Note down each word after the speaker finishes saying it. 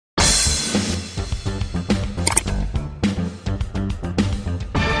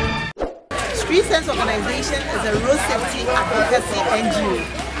Sense organization is a road safety advocacy NGO,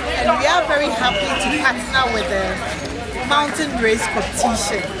 and we are very happy to partner with the mountain race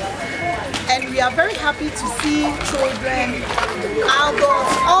competition. And we are very happy to see children,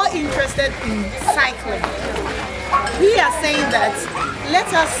 adults, all interested in cycling. We are saying that let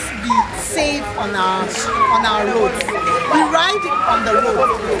us be safe on our roads. We ride on the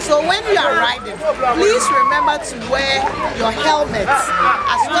road, so when you are riding, please remember to wear your helmet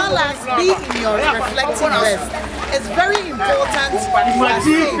as well as be in your reflective vest. It's very important you are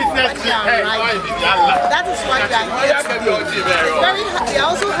safe when you are riding. That is why we are here today. We are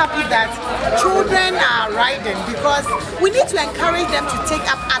also happy that children are riding because we need to encourage them to take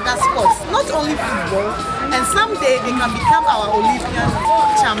up other sports, not only football, and someday they can become our Olympian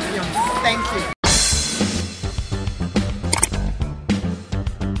champions. Thank you.